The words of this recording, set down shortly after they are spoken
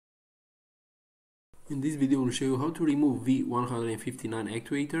In this video, I will show you how to remove V159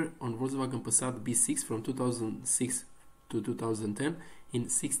 actuator on Volkswagen Passat B6 from 2006 to 2010 in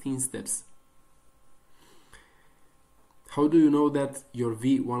 16 steps. How do you know that your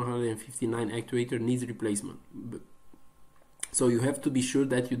V159 actuator needs replacement? So you have to be sure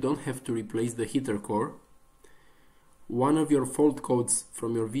that you don't have to replace the heater core. One of your fault codes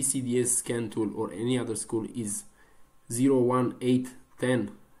from your VCDS scan tool or any other tool is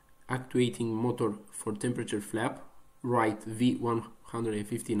 01810 actuating motor for temperature flap, right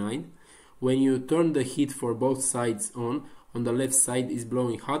V159. When you turn the heat for both sides on the left side is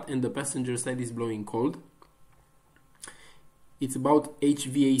blowing hot and the passenger side is blowing cold. It's about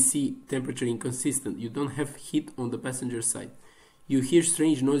HVAC temperature inconsistent. You don't have heat on the passenger side. You hear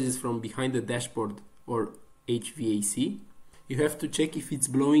strange noises from behind the dashboard or HVAC. You have to check if it's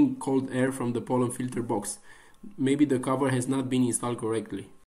blowing cold air from the pollen filter box. Maybe the cover has not been installed correctly.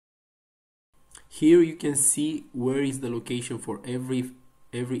 Here you can see where is the location for every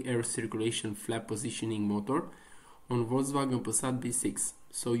air circulation flap positioning motor on Volkswagen Passat B6.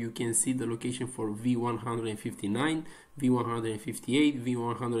 So you can see the location for V159, V158,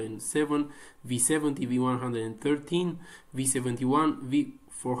 V107, V70, V113, V71,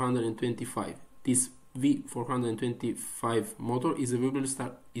 V425. This V425 motor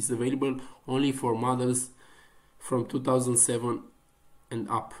is available only for models from 2007 and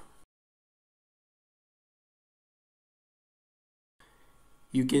up.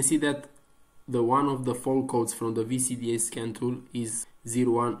 You can see that the one of the fault codes from the VCDS scan tool is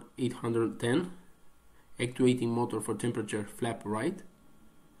 01810 actuating motor for temperature flap right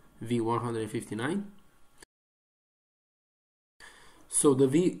V159. So the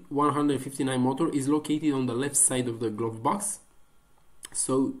V159 motor is located on the left side of the glove box,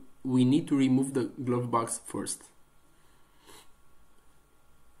 so we need to remove the glove box first.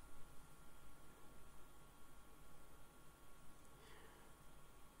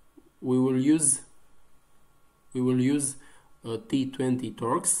 We will use a T20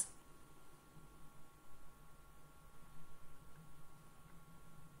 Torx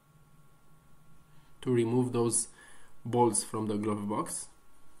to remove those bolts from the glove box.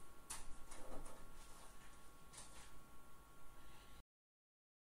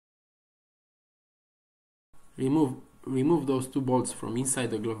 Remove those two bolts from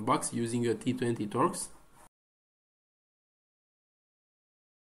inside the glove box using a T20 Torx.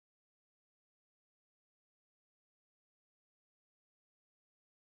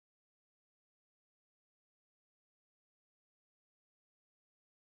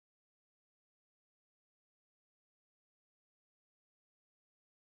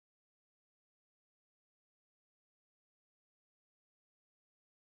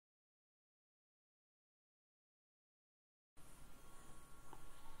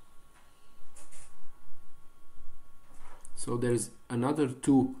 So there's another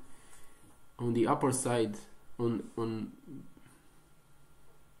two on the upper side on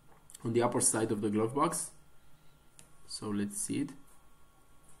the upper side of the glove box. So let's see it.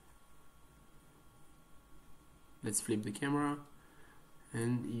 Let's flip the camera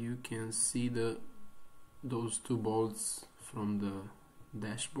and you can see those two bolts from the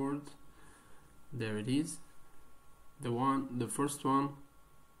dashboard. There it is. The first one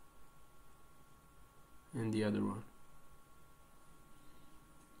and the other one.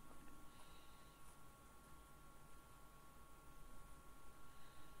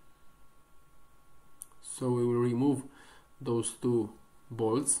 So we will remove those two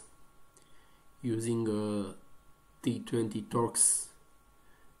bolts using a T20 Torx,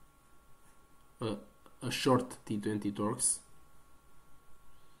 a short T20 Torx.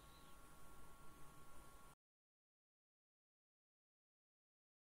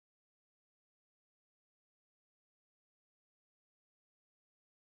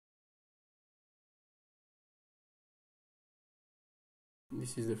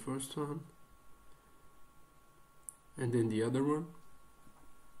 This is the first one. And then the other one.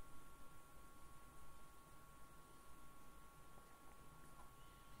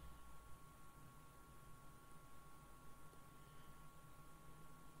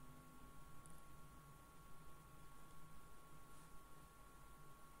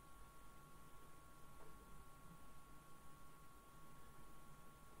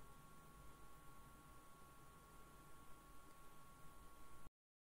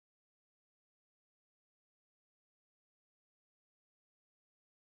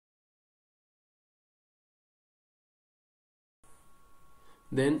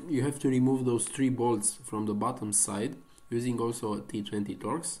 Then you have to remove those three bolts from the bottom side using also a T20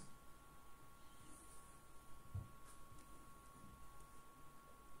 Torx.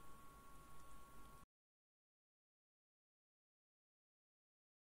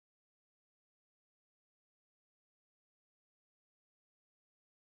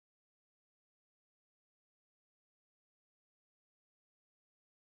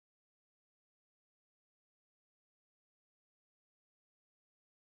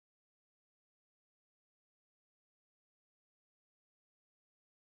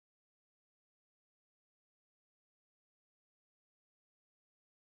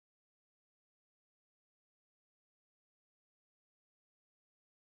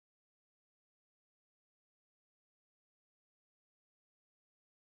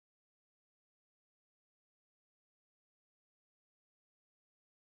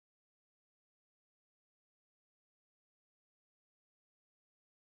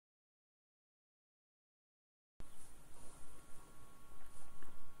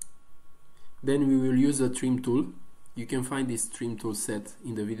 Then we will use a trim tool. You can find this trim tool set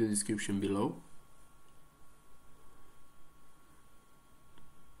in the video description below.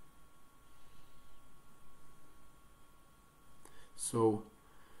 So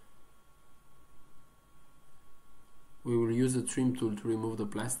we will use the trim tool to remove the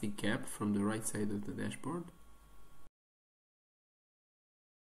plastic cap from the right side of the dashboard.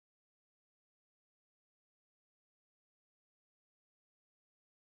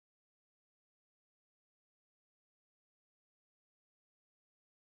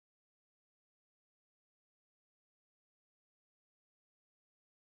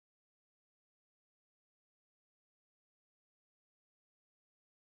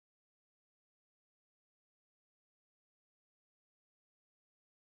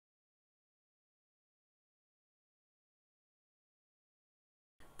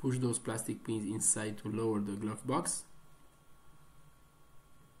 Push those plastic pins inside to lower the glove box.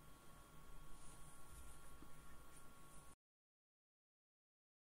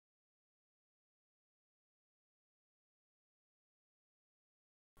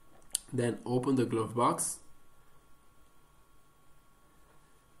 Then open the glove box.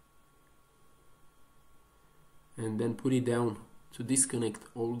 And then put it down to disconnect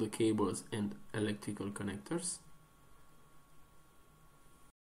all the cables and electrical connectors.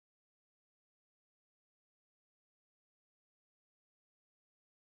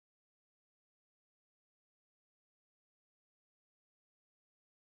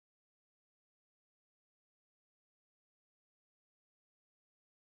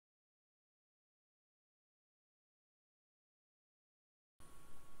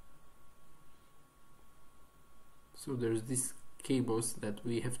 So there's these cables that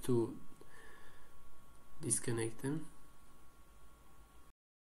we have to disconnect them.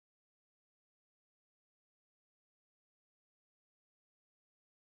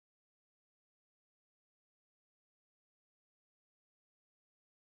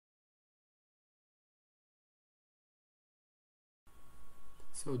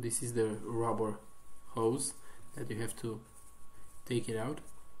 So this is the rubber hose that you have to take it out.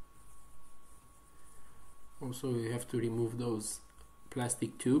 Also, you have to remove those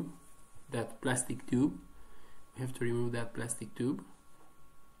plastic tube, that plastic tube. We have to remove that plastic tube.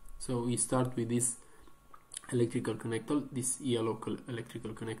 So we start with this electrical connector, this yellow electrical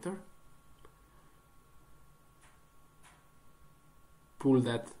connector. Pull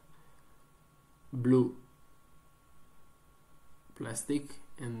that blue plastic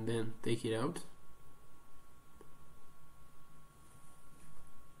and then take it out.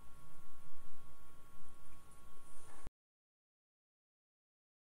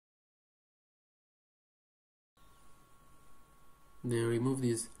 Then remove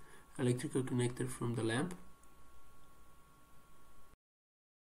this electrical connector from the lamp.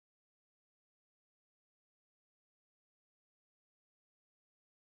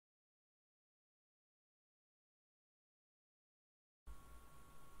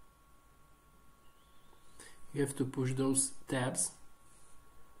 You have to push those tabs,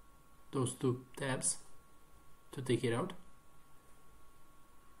 those two tabs, to take it out.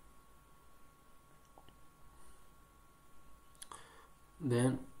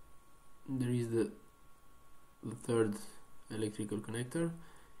 Then there is the third electrical connector.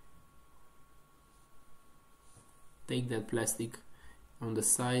 Take that plastic on the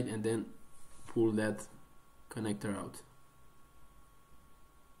side and then pull that connector out.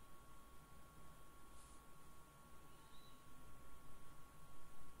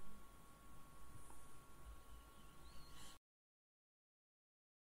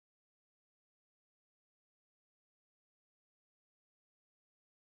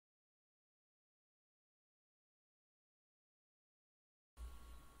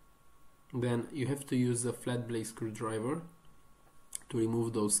 Then you have to use a flat blade screwdriver to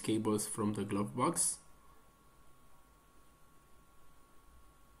remove those cables from the glove box.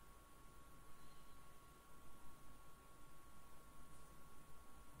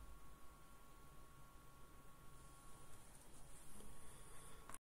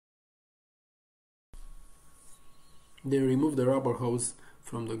 Then remove the rubber hose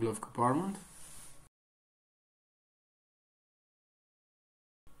from the glove compartment.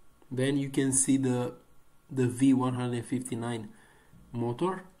 Then you can see the V159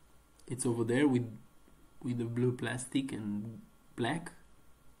 motor. It's over there with the blue plastic and black.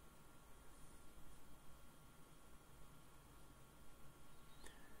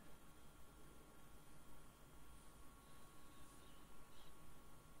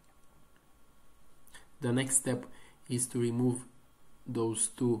 The next step is to remove those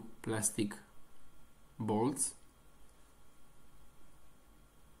two plastic bolts.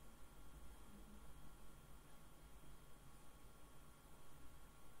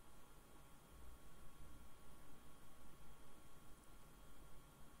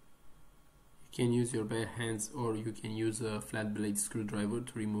 You can use your bare hands or you can use a flat blade screwdriver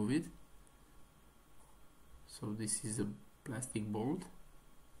to remove it. So this is a plastic bolt.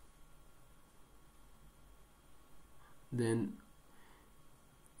 Then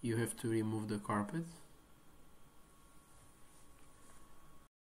you have to remove the carpet.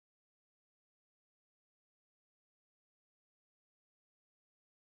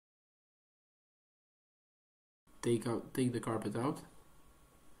 Take the carpet out.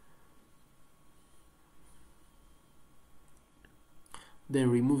 Then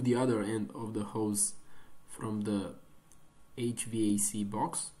remove the other end of the hose from the HVAC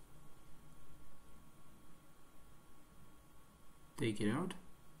box. Take it out.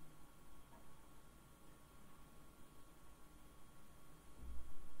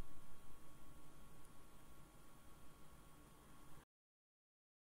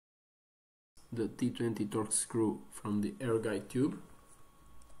 The T20 torque screw from the air guide tube.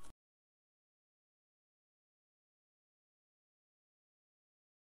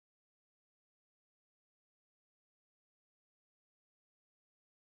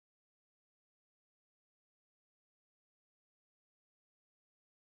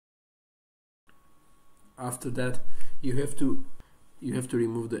 After that, you have to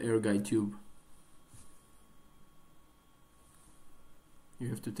remove the air guide tube. You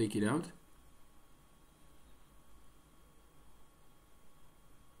have to take it out.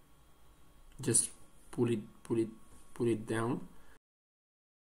 Just pull it down.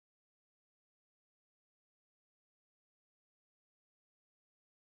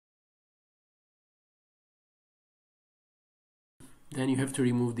 Then you have to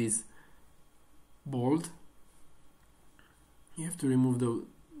remove this bolt. You have to remove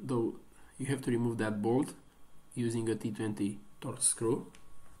that bolt using a T20 torque screw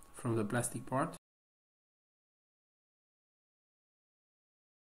from the plastic part.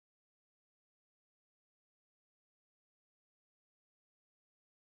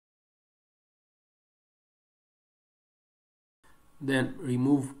 Then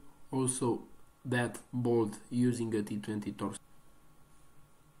remove also that bolt using a T20 torque.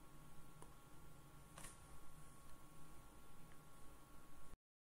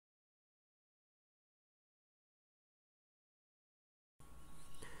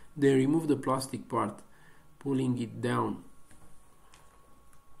 Then remove the plastic part, pulling it down,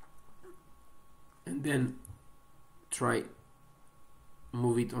 and then try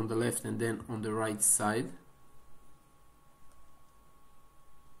move it on the left and then on the right side.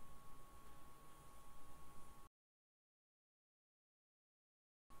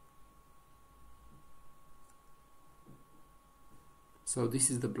 So this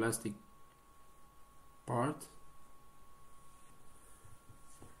is the plastic part.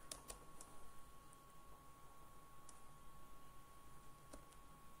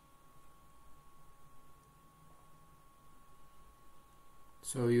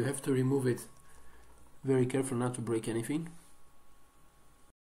 So you have to remove it very careful not to break anything.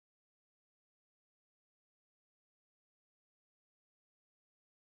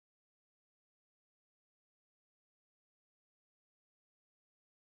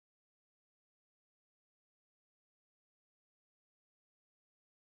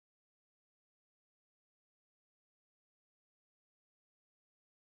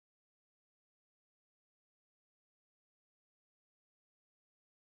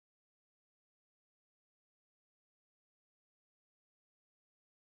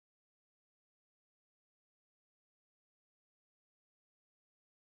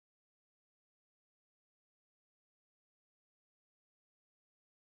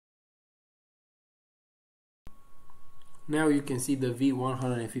 Now you can see the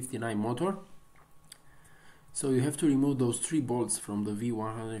V159 motor. So you have to remove those 3 bolts from the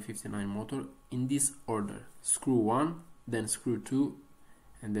V159 motor in this order: screw 1, then screw 2,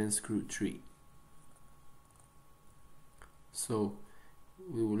 and then screw 3. So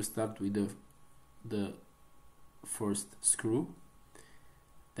we will start with the first screw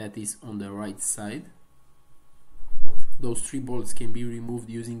that is on the right side. Those 3 bolts can be removed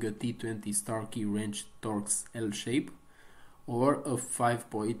using a T20 star key wrench Torx L shape or a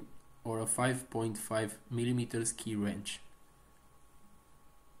 5.5 millimeters key wrench.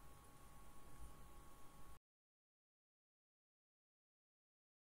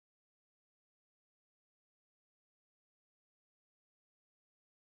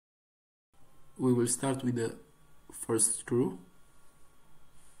 We will start with the first screw,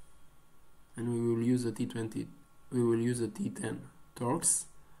 and we will use a T10 Torx.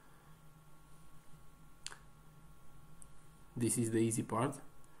 This is the easy part.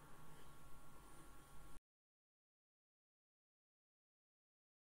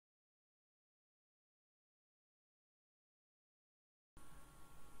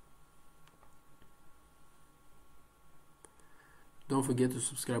 don't forget to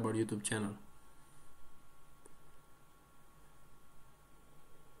subscribe our YouTube channel.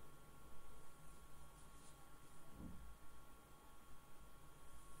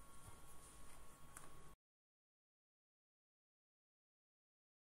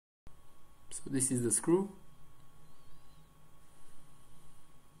 So this is the screw.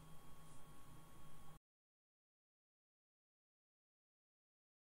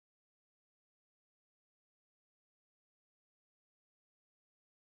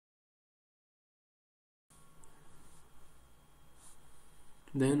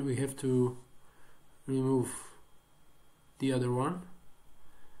 Then we have to remove the other one.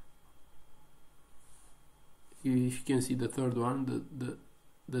 If you can see the third one,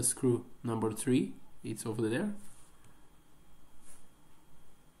 the screw number 3, it's over there.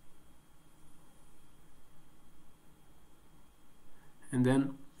 And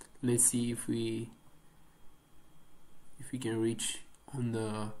then let's see if we can reach on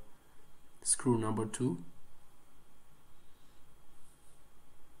the screw number 2.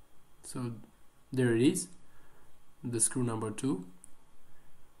 So there it is, the screw number 2.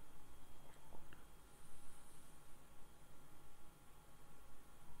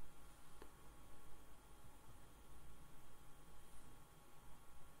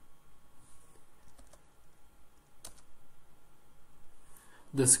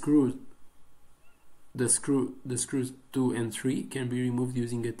 The screws 2 and 3 can be removed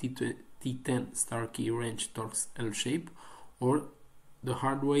using a T10 star key wrench Torx L shape, or the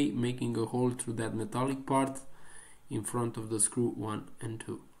hard way, making a hole through that metallic part in front of the screw 1 and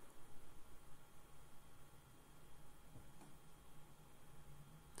 2.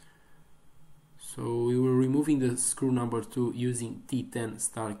 So we were removing the screw number 2 using T10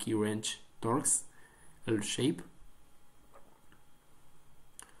 star key wrench Torx L shape.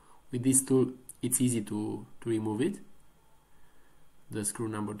 With this tool it's easy to remove it. The screw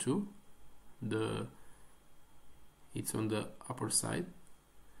number 2, it's on the upper side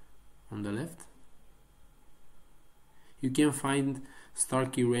on the left. You can find star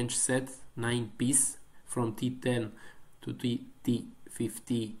key wrench set 9-piece from T10 to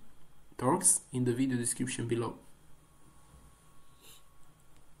T50 Torx in the video description below.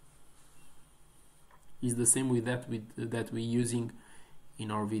 It's the same with that we're using in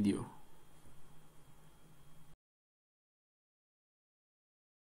our video.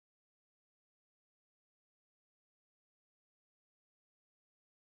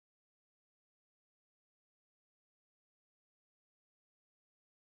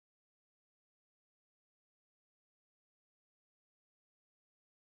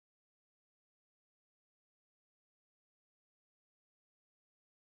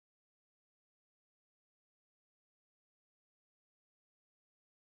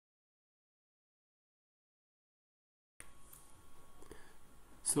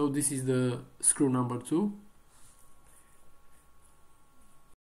 So this is the screw number 2.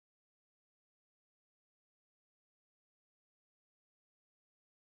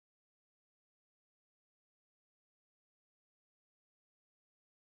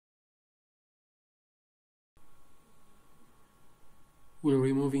 We're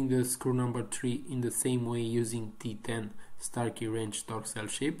removing the screw number 3 in the same way using T10 star key wrench Torx L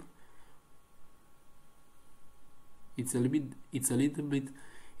shape. It's a little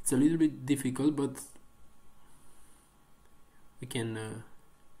bit difficult, but we can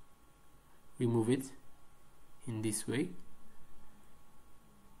remove it in this way.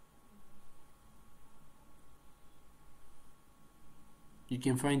 You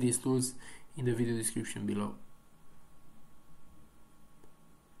can find these tools in the video description below.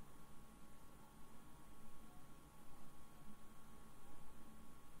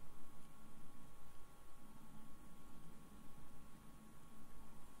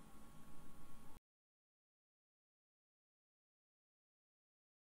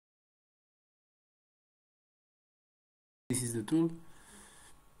 This is the tool.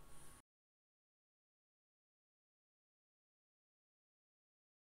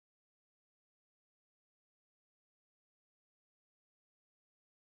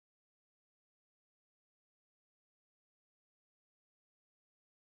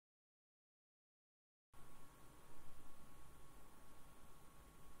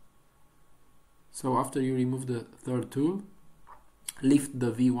 So after you remove the third tool, lift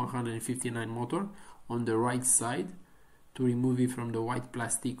the V159 motor on the right side to remove it from the white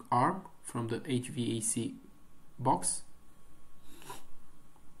plastic arm from the HVAC box.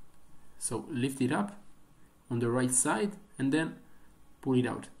 So lift it up on the right side and then pull it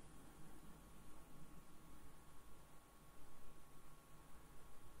out.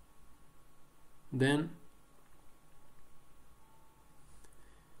 Then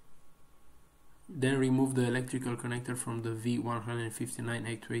Then remove the electrical connector from the V159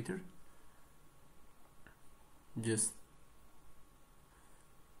 actuator. Just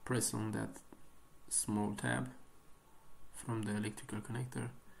press on that small tab from the electrical connector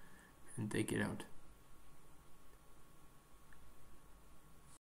and take it out.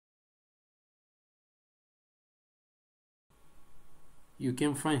 You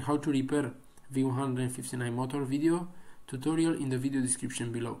can find how to repair V159 motor video tutorial in the video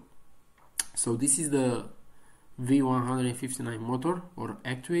description below. So this is the V159 motor or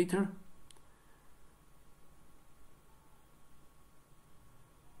actuator.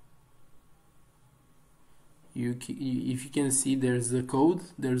 If you can see, there's a code,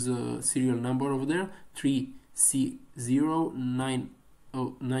 there's a serial number over there,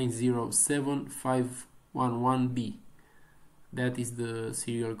 3C09075511B. That is the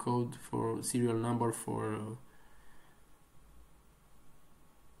serial code for serial number for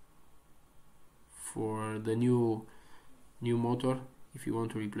the new motor. If you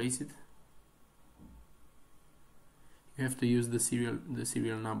want to replace it, you have to use the serial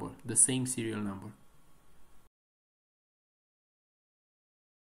number, the same serial number.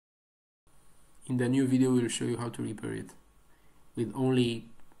 In the new video we'll show you how to repair it with only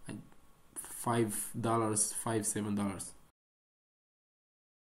 $5-7.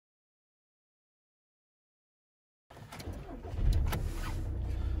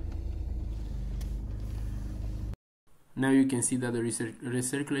 Now you can see that the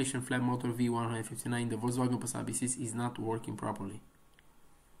recirculation flat motor V159, the Volkswagen Passat B6, is not working properly.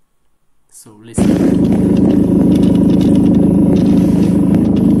 So let's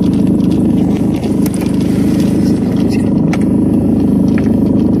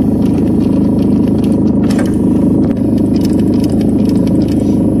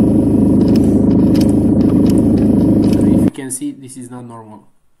see, this is not normal.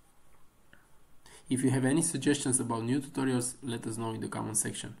 If you have any suggestions about new tutorials, let us know in the comment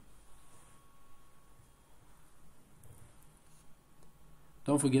section.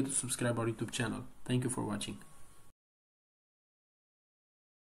 Don't forget to subscribe our YouTube channel. Thank you for watching.